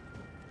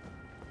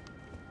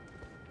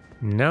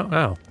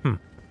 No? Oh,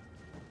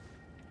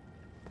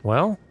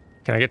 Well,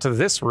 can I get to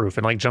this roof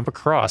and, like, jump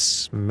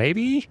across?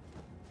 Maybe?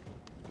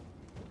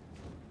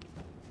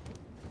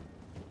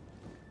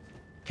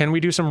 Can we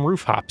do some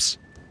roof hops?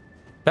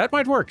 That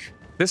might work.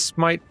 This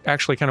might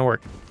actually kind of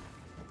work.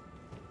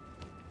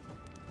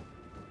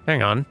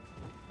 Hang on.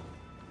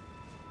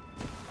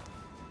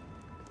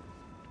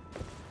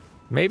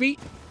 Maybe?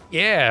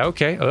 Yeah,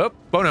 okay. Oh,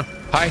 Bono.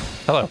 Hi.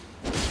 Hello.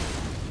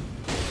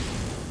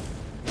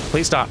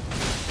 Please stop.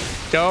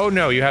 Oh,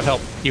 no, you have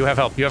help. You have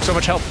help. You have so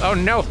much help. Oh,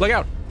 no, look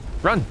out.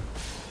 Run.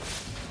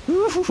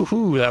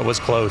 Ooh, that was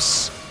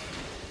close.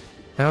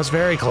 That was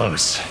very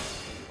close.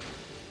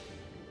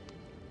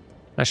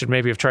 I should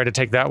maybe have tried to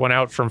take that one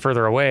out from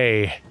further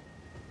away.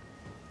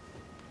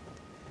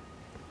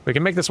 We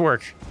can make this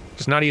work,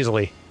 just not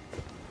easily.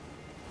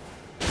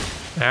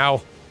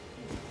 Ow.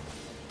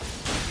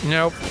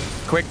 Nope.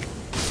 Quick.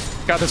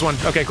 Got this one.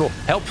 Okay, cool.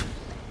 Help.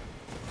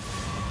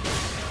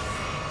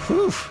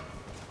 Whew.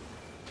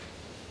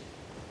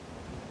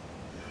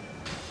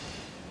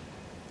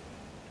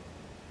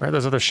 Where are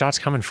those other shots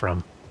coming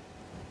from?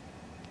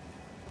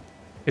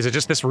 Is it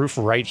just this roof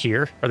right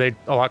here? Are they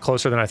a lot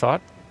closer than I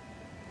thought?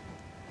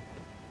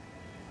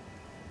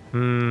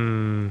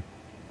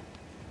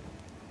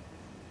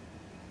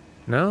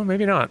 No,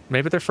 maybe not.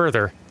 Maybe they're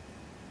further.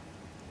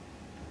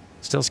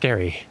 Still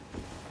scary.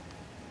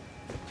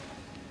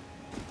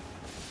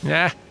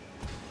 Nah.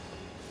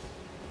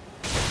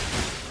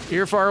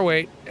 You're far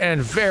away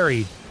and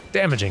very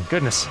damaging.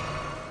 Goodness.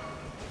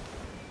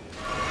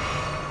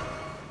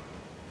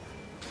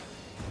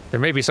 There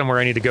may be somewhere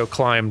I need to go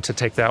climb to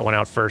take that one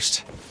out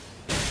first.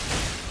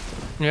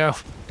 No,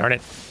 darn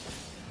it.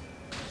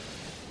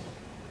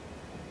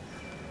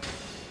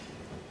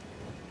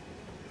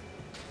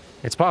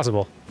 It's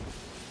possible.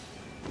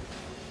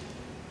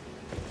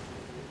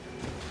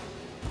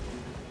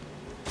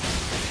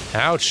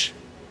 Ouch.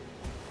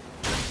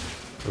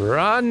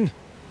 Run!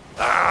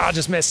 Ah,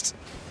 just missed.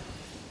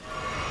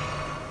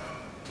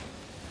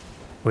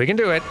 We can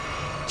do it.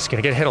 Just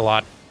gonna get hit a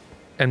lot.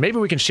 And maybe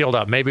we can shield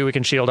up. Maybe we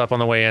can shield up on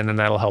the way in and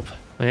that'll help.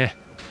 Eh.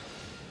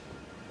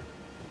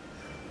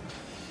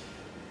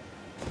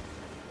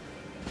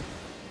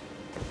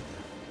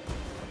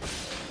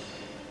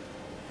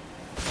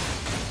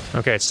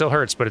 Okay, it still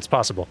hurts, but it's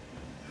possible.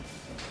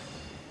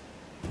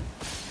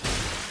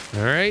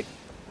 Alright.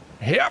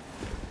 Yep.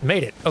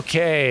 Made it.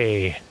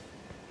 Okay.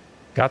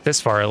 Got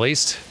this far, at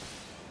least.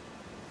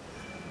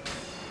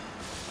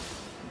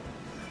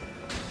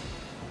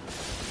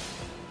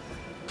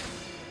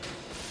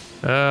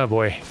 Oh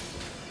boy.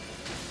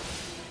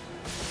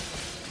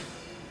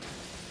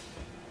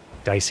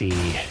 Dicey.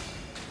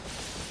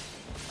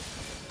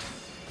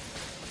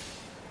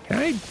 Can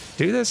I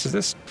do this? Is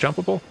this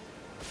jumpable?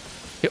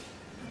 Yep.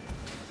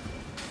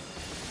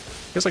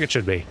 Feels like it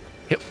should be.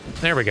 Yep.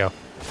 There we go.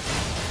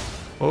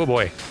 Oh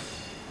boy.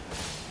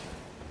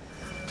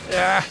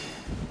 Ah.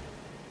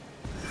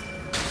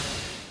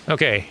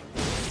 Okay.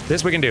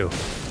 This we can do.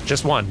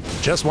 Just one.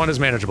 Just one is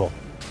manageable.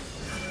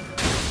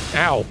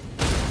 Ow.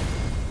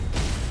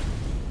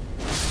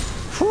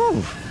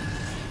 Whew.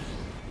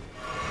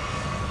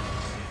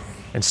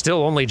 And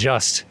still only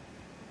just.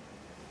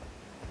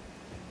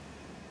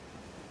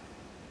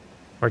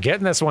 We're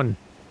getting this one.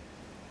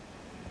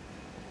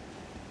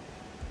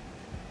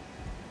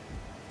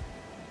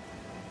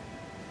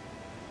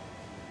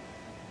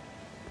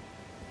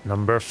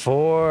 Number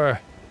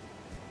 4.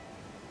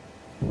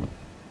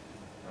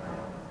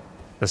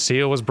 The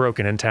seal was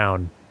broken in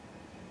town.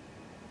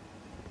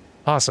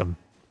 Awesome.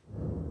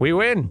 We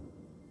win!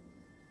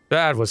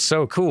 That was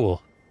so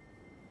cool.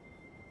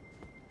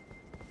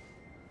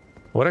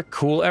 What a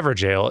cool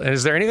Everjail. And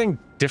is there anything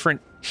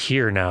different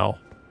here now?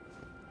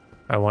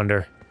 I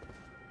wonder.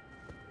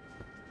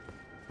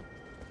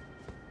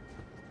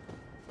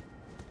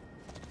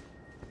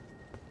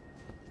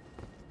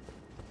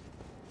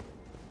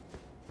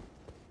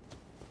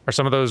 Are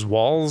some of those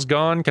walls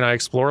gone? Can I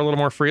explore a little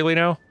more freely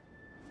now?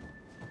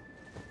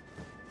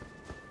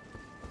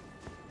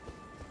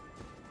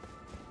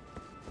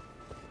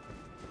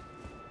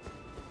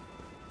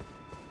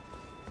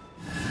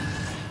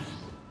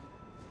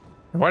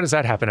 Why does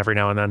that happen every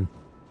now and then?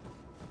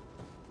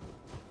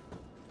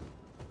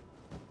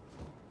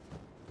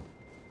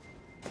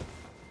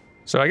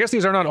 So I guess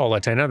these are not all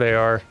Latenna, they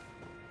are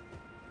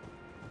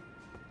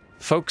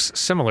folks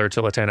similar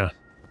to Latenna.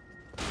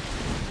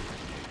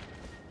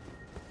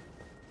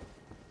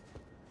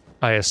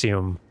 I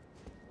assume.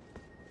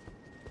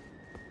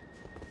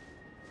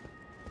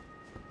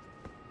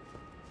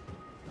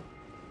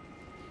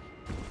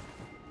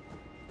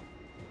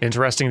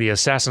 Interesting, the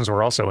assassins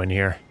were also in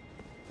here.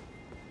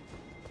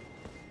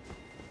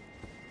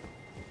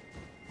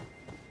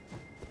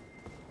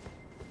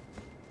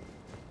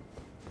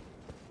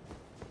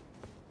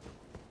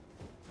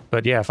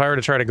 But yeah, if I were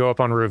to try to go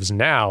up on roofs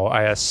now,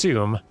 I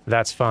assume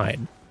that's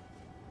fine.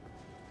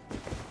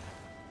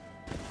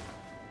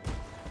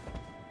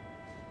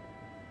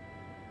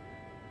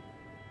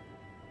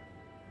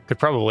 Could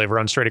probably have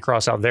run straight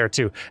across out there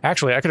too.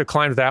 Actually, I could have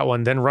climbed that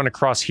one, then run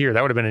across here.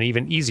 That would have been an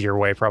even easier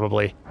way,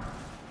 probably.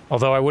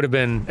 Although I would have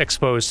been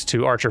exposed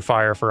to archer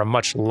fire for a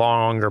much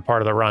longer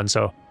part of the run,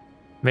 so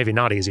maybe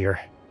not easier.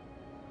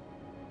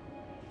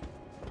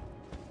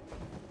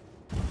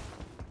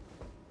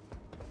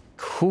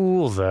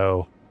 Cool,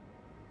 though.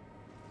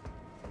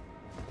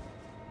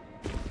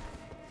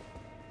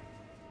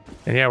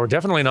 And yeah, we're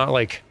definitely not,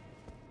 like,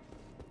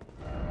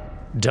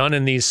 done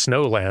in these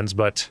snowlands,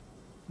 but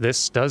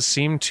this does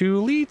seem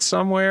to lead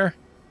somewhere.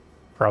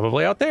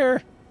 Probably out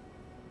there.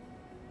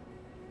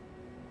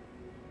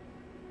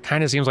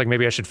 Kinda seems like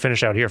maybe I should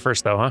finish out here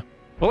first, though, huh?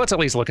 Well, let's at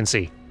least look and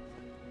see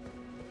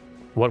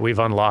what we've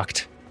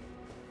unlocked.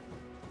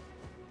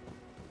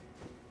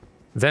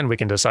 Then we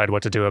can decide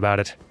what to do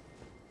about it.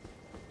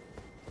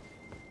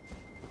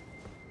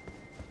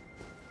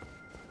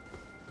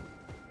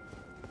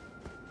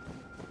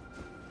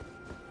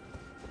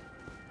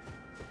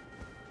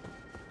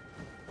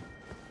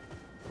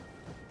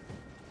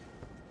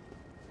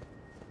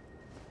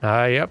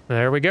 Yep,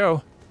 there we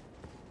go.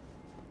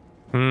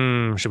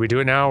 Should we do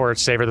it now or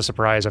savor the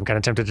surprise? I'm kind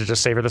of tempted to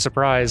just savor the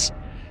surprise.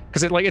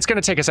 Because it's going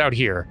to take us out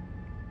here.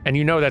 And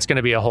you know that's going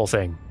to be a whole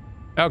thing.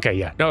 Okay,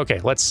 yeah. No, okay,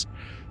 let's...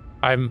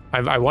 I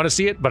want to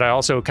see it, but I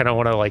also kind of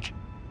want to, like,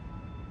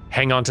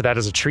 hang on to that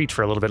as a treat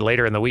for a little bit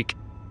later in the week.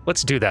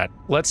 Let's do that.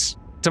 Let's,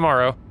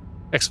 tomorrow,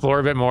 explore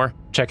a bit more.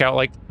 Check out,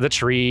 like, the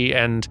tree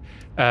and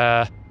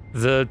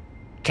the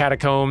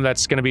catacomb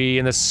that's going to be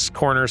in this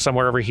corner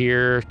somewhere over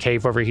here,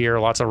 cave over here,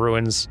 lots of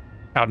ruins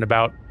out and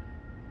about.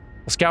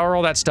 We'll scour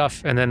all that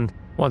stuff, and then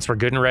once we're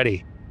good and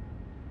ready,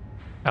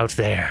 out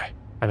there.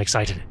 I'm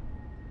excited.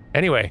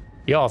 Anyway,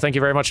 y'all, thank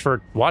you very much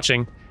for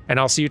watching, and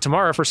I'll see you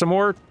tomorrow for some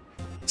more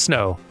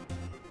snow.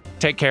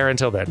 Take care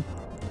until then.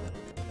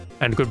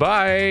 And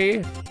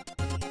goodbye!